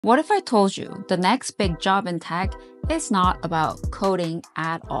What if I told you the next big job in tech is not about coding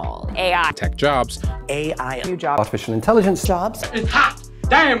at all? AI. Tech jobs. AI. New job. Artificial intelligence Jobs. It's hot!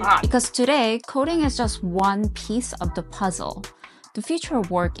 Damn hot! Because today, coding is just one piece of the puzzle. The future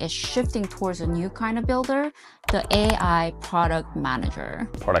of work is shifting towards a new kind of builder, the AI product manager.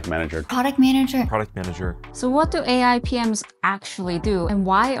 Product manager. Product manager. Product manager. So what do AI PMs actually do, and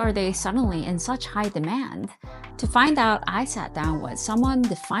why are they suddenly in such high demand? To find out, I sat down with someone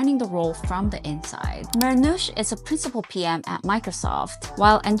defining the role from the inside. Mehrnoosh is a principal PM at Microsoft.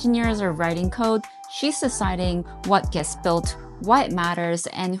 While engineers are writing code, she's deciding what gets built, what matters,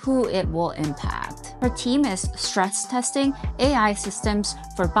 and who it will impact. Her team is stress testing AI systems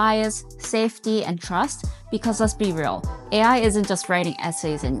for bias, safety, and trust, because let's be real, AI isn't just writing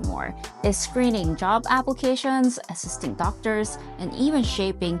essays anymore. It's screening job applications, assisting doctors, and even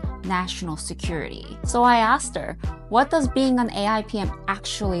shaping national security. So I asked her, what does being an AI PM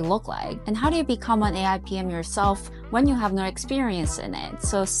actually look like? And how do you become an AI PM yourself when you have no experience in it?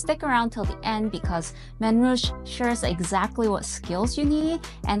 So stick around till the end because Mehrnoosh shares exactly what skills you need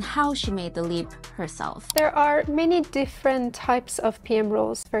and how she made the leap herself. There are many different types of PM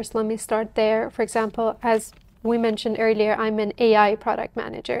roles. First, let me start there. For example, as we mentioned earlier, I'm an AI product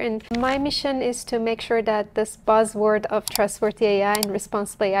manager, and my mission is to make sure that this buzzword of trustworthy AI and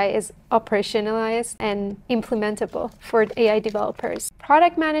responsible AI is operationalized and implementable for AI developers.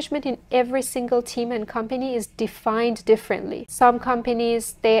 Product management in every single team and company is defined differently. Some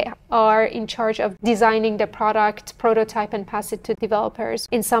companies, they are in charge of designing the product, prototype, and pass it to developers.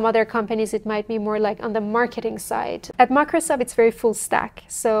 In some other companies, it might be more like on the marketing side. At Microsoft, it's very full stack.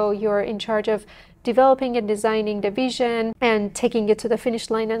 So you're in charge of developing and designing the vision and taking it to the finish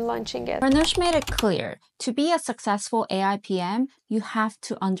line and launching it. Mehrnoosh made it clear, to be a successful AI PM, you have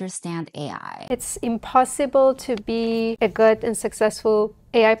to understand AI. It's impossible to be a good and successful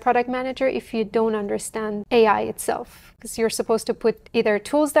AI product manager if you don't understand AI itself, because you're supposed to put either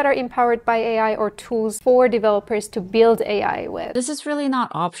tools that are empowered by AI or tools for developers to build AI with. This is really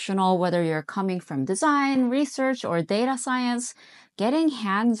not optional whether you're coming from design, research, or data science. Getting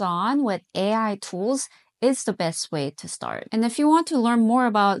hands-on with AI tools is the best way to start. And if you want to learn more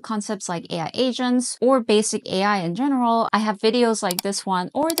about concepts like AI agents or basic AI in general, I have videos like this one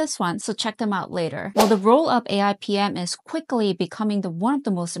or this one, so check them out later. Well, the role of AI PM is quickly becoming one of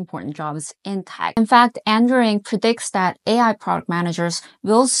the most important jobs in tech. In fact, Andrew Ng predicts that AI product managers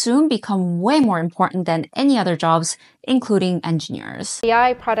will soon become way more important than any other jobs, including engineers. The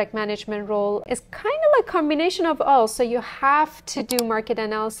AI product management role is kind of like a combination of all. So you have to do market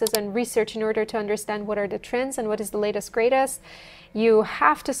analysis and research in order to understand what are the trends and what is the latest, greatest. You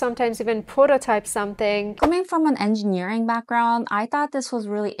have to sometimes even prototype something. Coming from an engineering background, I thought this was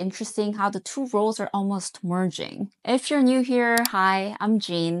really interesting how the two roles are almost merging. If you're new here, hi, I'm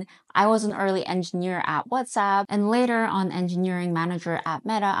Jean. I was an early engineer at WhatsApp and later an engineering manager at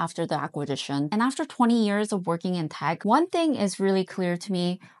Meta after the acquisition. And after 20 years of working in tech, one thing is really clear to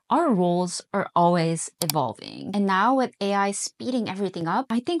me. Our roles are always evolving. And now with AI speeding everything up,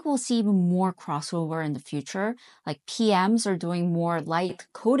 I think we'll see even more crossover in the future. Like PMs are doing more light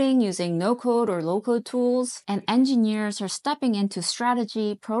coding using no-code or low-code tools, and engineers are stepping into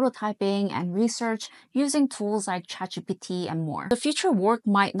strategy, prototyping, and research using tools like ChatGPT and more. The future of work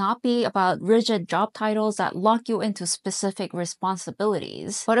might not be about rigid job titles that lock you into specific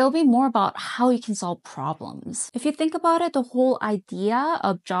responsibilities, but it'll be more about how you can solve problems. If you think about it, the whole idea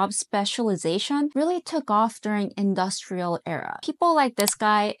of job specialization really took off during industrial era. People like this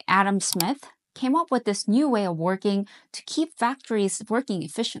guy, Adam Smith, came up with this new way of working to keep factories working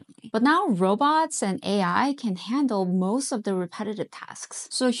efficiently. But now robots and AI can handle most of the repetitive tasks.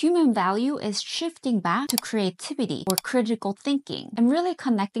 So human value is shifting back to creativity or critical thinking and really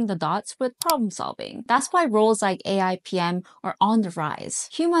connecting the dots with problem solving. That's why roles like AI PM are on the rise.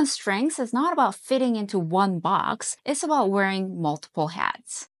 Human strengths is not about fitting into one box, it's about wearing multiple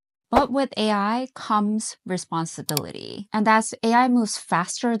hats. But with AI comes responsibility. And as AI moves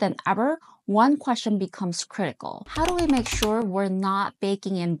faster than ever, one question becomes critical. How do we make sure we're not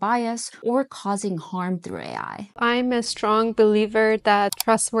baking in bias or causing harm through AI? I'm a strong believer that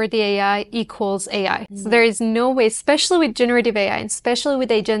trustworthy AI equals AI. So there is no way, especially with generative AI, and especially with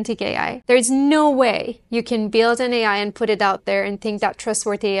agentic AI, there is no way you can build an AI and put it out there and think that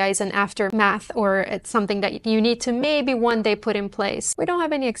trustworthy AI is an aftermath or it's something that you need to maybe one day put in place. We don't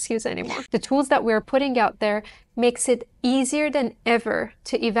have any excuse anymore. The tools that we're putting out there makes it easier than ever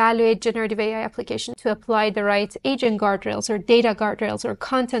to evaluate generative AI applications, to apply the right agent guardrails or data guardrails or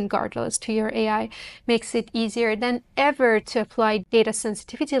content guardrails to your AI, makes it easier than ever to apply data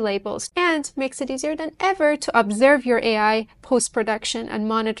sensitivity labels, and makes it easier than ever to observe your AI post-production and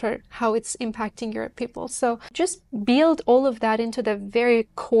monitor how it's impacting your people. So just build all of that into the very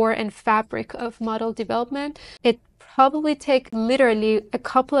core and fabric of model development. It probably take literally a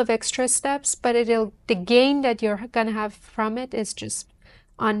couple of extra steps, but the gain that you're gonna have from it is just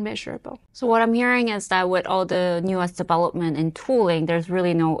unmeasurable. So what I'm hearing is that with all the newest development in tooling, there's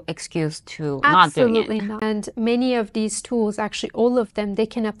really no excuse to not doing it. Absolutely not. And many of these tools, actually all of them, they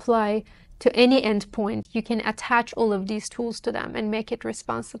can apply to any endpoint. You can attach all of these tools to them and make it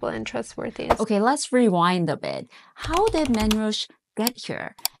responsible and trustworthy. Okay, let's rewind a bit. How did Mehrnoosh get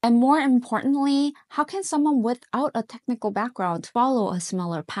here? And more importantly, how can someone without a technical background follow a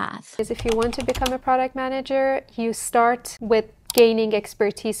similar path? If you want to become a product manager, you start with gaining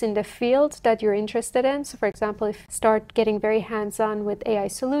expertise in the field that you're interested in. So for example, if you start getting very hands-on with AI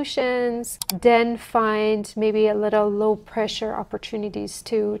solutions, then find maybe a little low pressure opportunities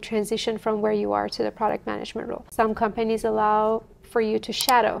to transition from where you are to the product management role. Some companies allow for you to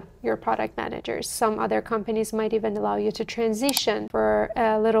shadow your product managers. Some other companies might even allow you to transition for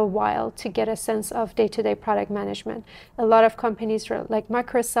a little while to get a sense of day-to-day product management. A lot of companies like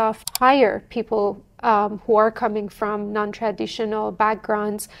Microsoft hire people who are coming from non-traditional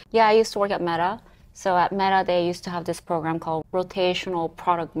backgrounds. Yeah, I used to work at Meta. So at Meta, they used to have this program called Rotational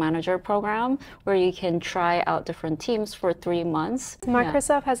Product Manager Program, where you can try out different teams for 3 months.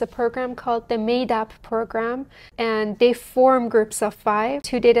 Microsoft has a program called the MADAP program, and they form groups of 5,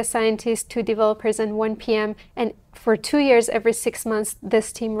 2 data scientists, 2 developers, and 1 PM. And for 2 years, every 6 months,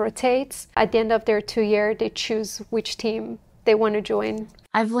 this team rotates. At the end of their 2 year, they choose which team they want to join.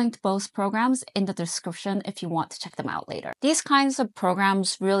 I've linked both programs in the description if you want to check them out later. These kinds of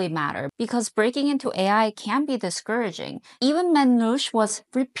programs really matter because breaking into AI can be discouraging. Even Mehrnoosh was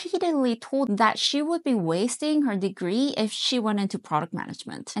repeatedly told that she would be wasting her degree if she went into product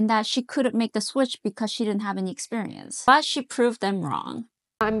management and that she couldn't make the switch because she didn't have any experience. But she proved them wrong.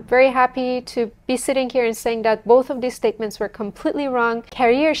 I'm very happy to be sitting here and saying that both of these statements were completely wrong.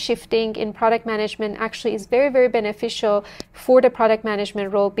 Career shifting in product management actually is very, very beneficial for the product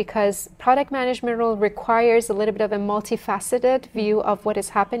management role because product management role requires a little bit of a multifaceted view of what is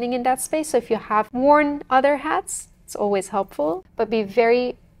happening in that space. So if you have worn other hats, it's always helpful, but be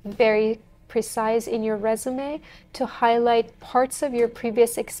very, very precise in your resume to highlight parts of your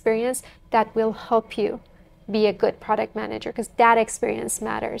previous experience that will help you be a good product manager, because that experience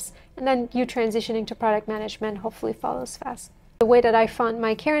matters. And then you transitioning to product management hopefully follows fast. The way that I found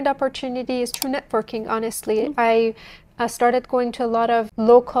my current opportunity is through networking, honestly. I started going to a lot of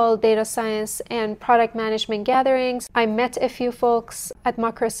local data science and product management gatherings. I met a few folks at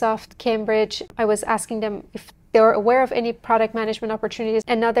Microsoft Cambridge. I was asking them if they were aware of any product management opportunities.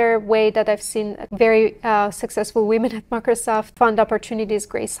 Another way that I've seen very successful women at Microsoft fund opportunities,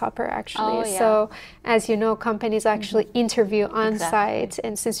 Grace Hopper, actually. Oh, yeah. So as you know, companies actually interview on site.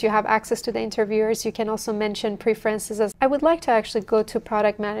 And since you have access to the interviewers, you can also mention preferences as, I would like to actually go to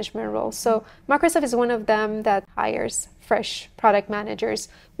product management roles. So Microsoft is one of them that hires fresh product managers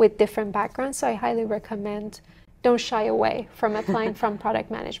with different backgrounds. So I highly recommend, don't shy away from applying from product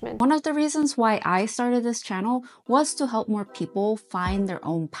management. One of the reasons why I started this channel was to help more people find their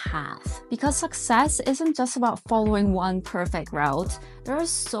own path. Because success isn't just about following one perfect route. There are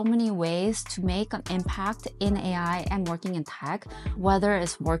so many ways to make an impact in AI and working in tech, whether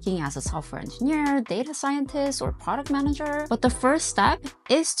it's working as a software engineer, data scientist, or product manager. But the first step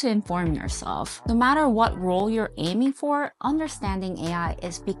is to inform yourself. No matter what role you're aiming for, understanding AI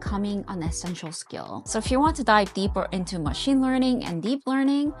is becoming an essential skill. So if you want to dive deeper into machine learning and deep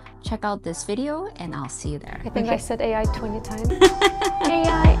learning, check out this video and I'll see you there. I think I said AI 20 times.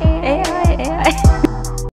 AI, AI, AI.